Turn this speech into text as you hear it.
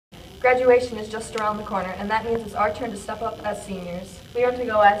Graduation is just around the corner, and that means it's our turn to step up as seniors. We want to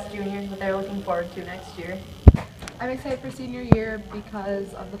go as juniors, but they're looking forward to next year. I'm excited for senior year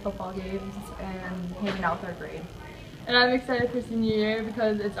because of the football games and hanging out with our grade. And I'm excited for senior year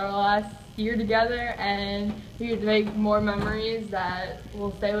because it's our last year together and we get to make more memories that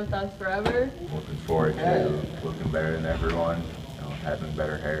will stay with us forever. Looking forward to looking better than everyone, having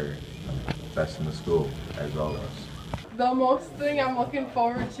better hair, best in the school, as always. The most thing I'm looking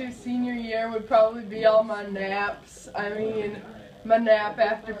forward to senior year would probably be all my naps. I mean, my nap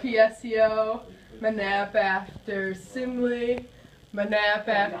after PSEO, my nap after Simile, my nap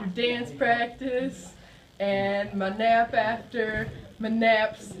after dance practice, and my nap after my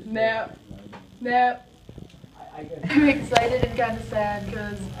nap. I'm excited and kind of sad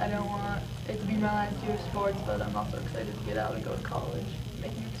because I don't want it to be my last year of sports, but I'm also excited to get out and go to college,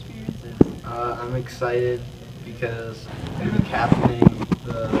 make new experiences. I'm excited because I'm going to be captaining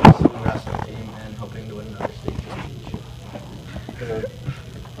the swim wrestling team and hoping to win another state championship.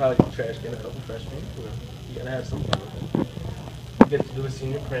 Probably trash can a couple freshmen. You gotta have some fun with it. You get to do a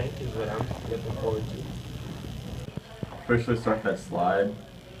senior prank is what I'm looking forward to. Officially start that slide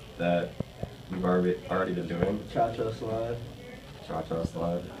that we've already been doing. Cha-cha slide. Cha-cha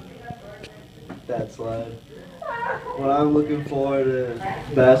slide. That slide. Well, I'm looking forward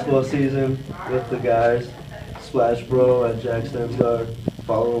to basketball season with the guys. Splash Bro at Jack Stensgaard.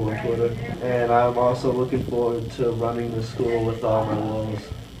 Follow him on Twitter. And I'm also looking forward to running the school with all my walls.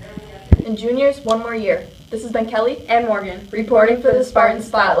 And juniors, one more year. This has been Kelly and Morgan reporting for the Spartan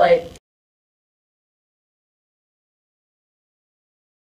Spotlight.